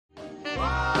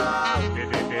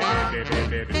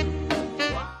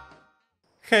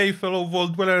Hey fellow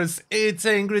Vault Dwellers, it's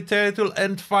Angry Turtle,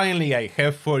 and finally I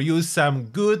have for you some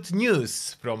good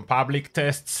news from public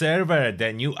test server.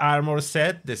 The new armor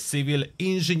set, the Civil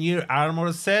Engineer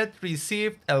armor set,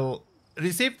 received, I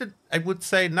would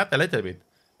say, not a little bit,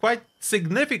 quite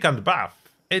significant buff.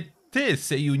 It is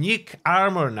a unique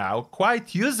armor now,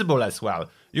 quite usable as well.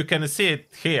 You can see it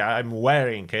here, I'm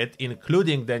wearing it,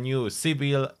 including the new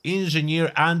Civil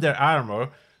Engineer under armor.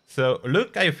 So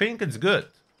look, I think it's good.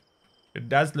 It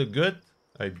does look good.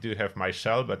 I do have my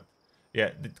shell, but yeah,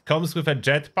 it comes with a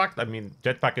jetpack. I mean,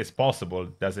 jetpack is possible.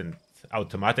 It doesn't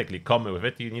automatically come with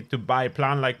it. You need to buy a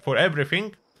plan like for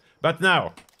everything. But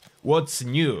now, what's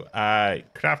new? I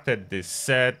crafted this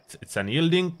set. It's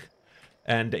unyielding.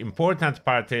 And the important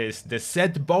part is the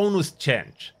set bonus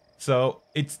change. So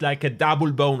it's like a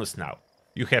double bonus now.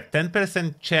 You have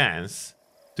 10% chance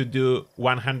to do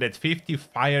 150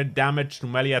 fire damage to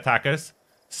melee attackers.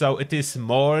 So it is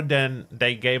more than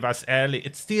they gave us early.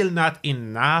 It's still not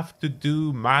enough to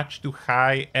do much to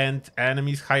high-end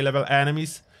enemies, high-level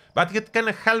enemies. But it can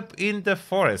help in the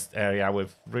forest area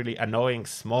with really annoying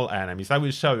small enemies. I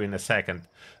will show you in a second.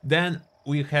 Then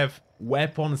we have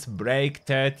weapons break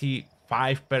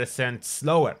 35%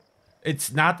 slower.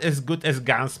 It's not as good as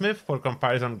Gunsmith. For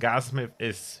comparison, Gunsmith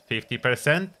is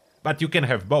 50%. But you can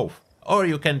have both. Or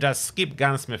you can just skip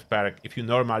Gunsmith perk if you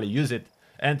normally use it,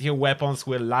 and your weapons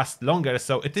will last longer,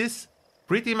 so it is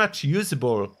pretty much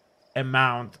usable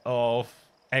amount of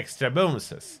extra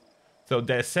bonuses. So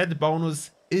the set bonus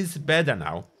is better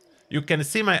now. You can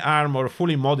see my armor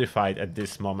fully modified at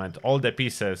this moment, all the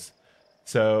pieces.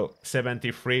 So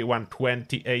 73,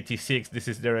 120, 86, this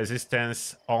is the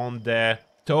resistance on the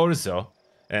torso,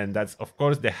 and that's of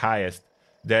course the highest.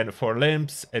 Then for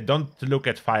limbs, don't look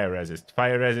at fire resist.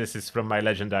 Fire resist is from my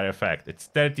legendary effect. It's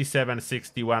 37,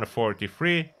 61,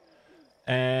 43.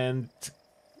 And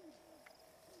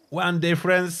one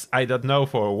difference, I don't know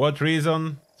for what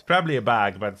reason. It's probably a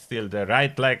bug, but still the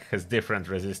right leg has different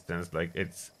resistance. Like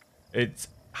it's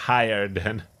higher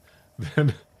than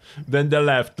the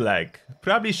left leg.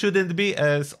 Probably shouldn't be,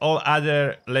 as all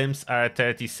other limbs are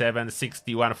 37,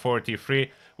 61,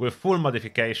 43. With full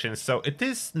modifications, so it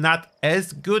is not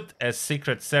as good as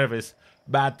Secret Service,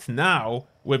 but now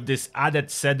with this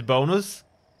added set bonus,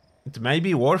 it may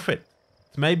be worth it.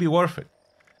 It may be worth it.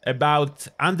 About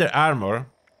under armor,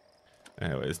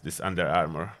 where is this under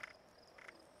armor?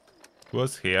 It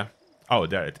was here. Oh,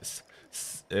 there it is.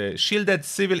 Shielded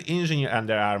Civil Engineer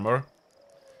under armor.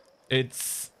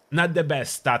 It's not the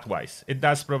best stat-wise. It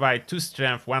does provide 2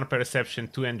 strength, 1 perception,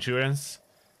 2 endurance.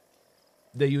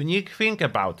 The unique thing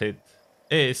about it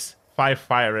is 5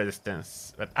 fire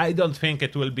resistance, but I don't think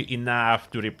it will be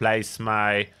enough to replace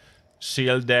my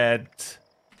shielded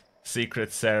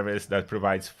Secret Service that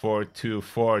provides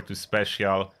 4-2-4 to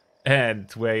special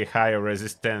and way higher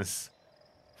resistance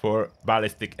for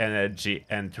ballistic energy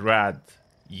and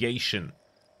radiation.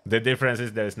 The difference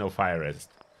is there is no fire resist.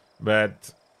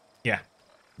 But yeah,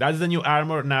 that's the new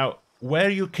armor. Now, where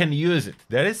you can use it,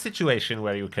 there is a situation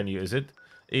where you can use it.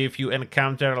 If you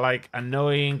encounter like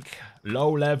annoying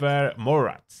low-level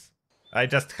Morats. I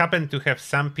just happen to have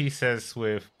some pieces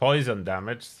with poison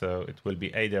damage, so it will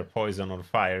be either poison or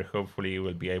fire. Hopefully you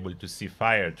will be able to see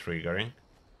fire triggering.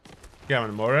 Come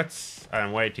on, Morats,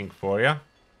 I'm waiting for you.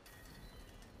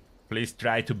 Please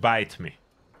try to bite me.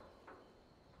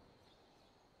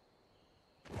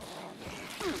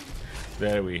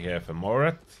 There we have a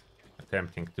Morat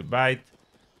attempting to bite.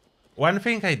 One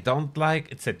thing I don't like,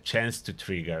 it's a chance to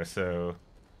trigger, so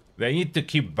they need to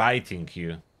keep biting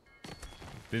you.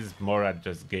 This Morat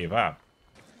just gave up.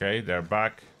 Okay, they're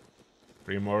back.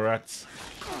 3 Morats.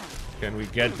 Can we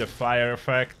get the fire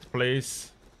effect,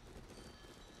 please?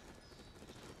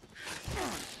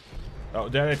 Oh,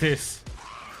 there it is.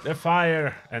 The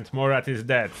fire, and Morat is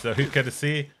dead. So you can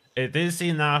see it is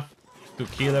enough to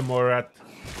kill a Morat.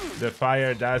 The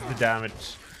fire does the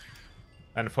damage.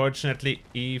 Unfortunately,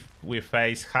 if we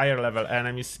face higher level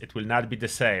enemies, it will not be the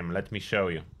same. Let me show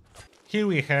you. Here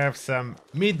we have some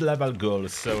mid-level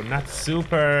ghouls, so not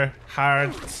super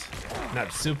hard,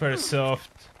 not super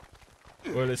soft.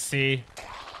 We'll see.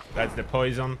 That's the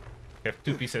poison. We have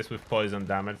 2 pieces with poison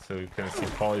damage, so you can see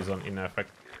poison in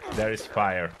effect. There is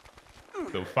fire.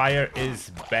 So fire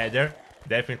is better,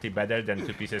 definitely better than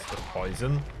 2 pieces of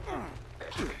poison.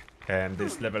 And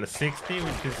this level 60,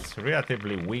 which is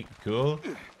relatively weak ghoul,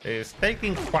 is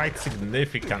taking quite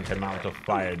significant amount of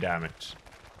fire damage.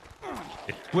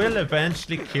 It will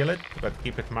eventually kill it, but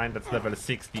keep in mind that's level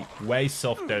 60, way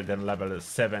softer than level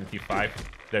 75.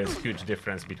 There is huge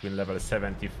difference between level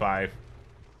 75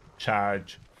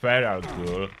 charge feral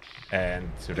ghoul and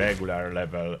regular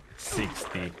level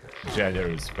 60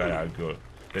 generous feral ghoul.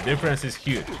 The difference is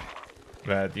huge,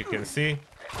 but you can see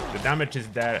the damage is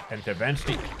there, and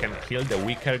eventually it can kill the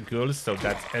weaker ghouls, so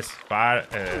that's as far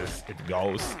as it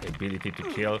goes, ability to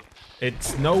kill.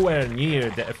 It's nowhere near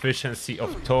the efficiency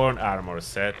of Torn Armour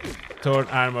set. Torn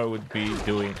Armour would be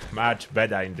doing much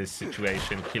better in this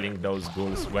situation, killing those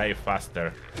ghouls way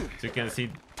faster. So you can see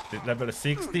the level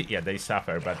 60, yeah, they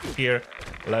suffer, but here,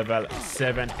 level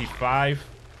 75,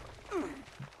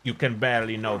 you can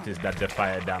barely notice that the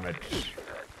fire damage,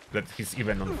 that he's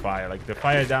even on fire. Like the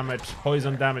fire damage,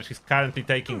 poison damage, he's currently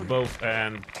taking both,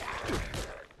 and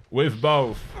with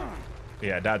both,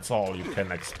 yeah, that's all you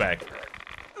can expect.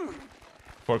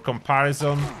 For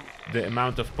comparison, the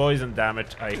amount of poison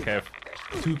damage, I have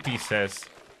 2 pieces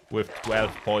with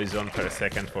 12 poison per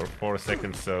second for 4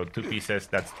 seconds, so 2 pieces,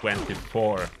 that's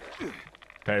 24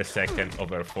 per second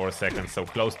over 4 seconds, so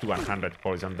close to 100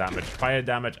 poison damage. Fire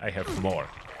damage, I have more,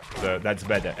 so that's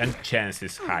better, and chance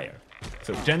is higher.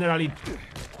 So generally,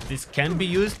 this can be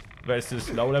used versus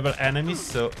low-level enemies,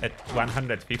 so at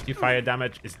 150 fire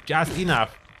damage is just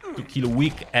enough to kill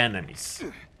weak enemies.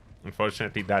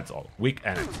 Unfortunately, that's all, weak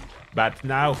enemies. But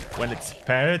now, when it's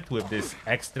paired with this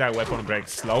extra weapon break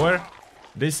slower,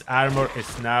 this armor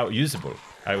is now usable,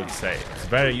 I would say. It's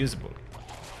very usable.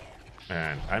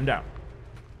 And I'm down.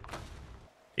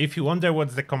 If you wonder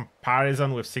what's the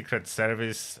comparison with Secret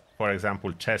Service, for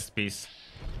example, chest piece,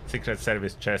 Secret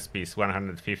Service chest piece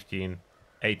 115,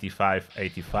 85,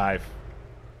 85.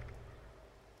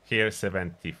 Here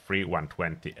 73,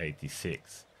 120,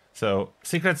 86. So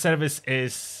Secret Service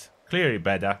is clearly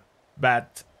better,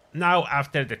 but now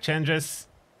after the changes,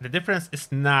 the difference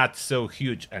is not so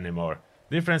huge anymore.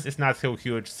 Difference is not so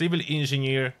huge. Civil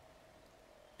Engineer,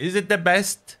 is it the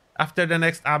best after the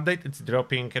next update? It's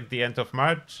dropping at the end of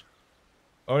March,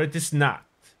 or it is not?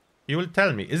 You will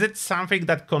tell me, is it something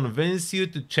that convinces you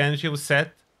to change your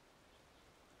set?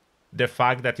 The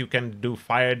fact that you can do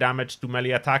fire damage to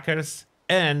melee attackers,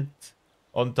 and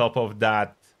on top of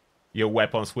that, your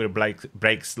weapons will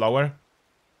break slower?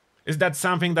 Is that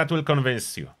something that will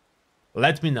convince you?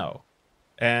 Let me know.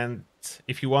 And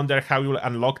if you wonder how you will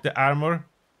unlock the armor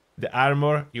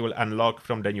you will unlock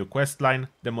from the new questline,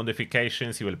 the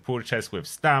modifications you will purchase with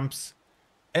stamps,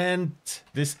 and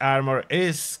this armor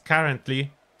is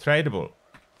currently tradable.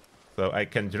 So I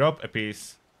can drop a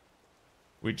piece,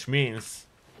 which means,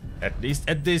 at least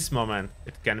at this moment,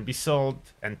 it can be sold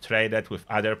and traded with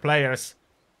other players,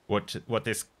 what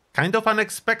is kind of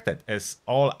unexpected, as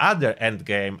all other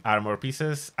endgame armor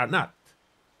pieces are not.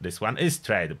 This one is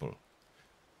tradable,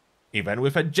 even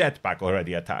with a jetpack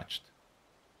already attached.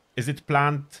 Is it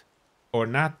planned or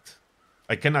not?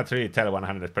 I cannot really tell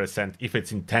 100% if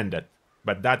it's intended,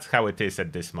 but that's how it is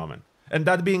at this moment. And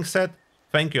that being said,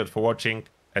 thank you all for watching,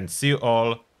 and see you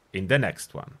all in the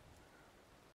next one.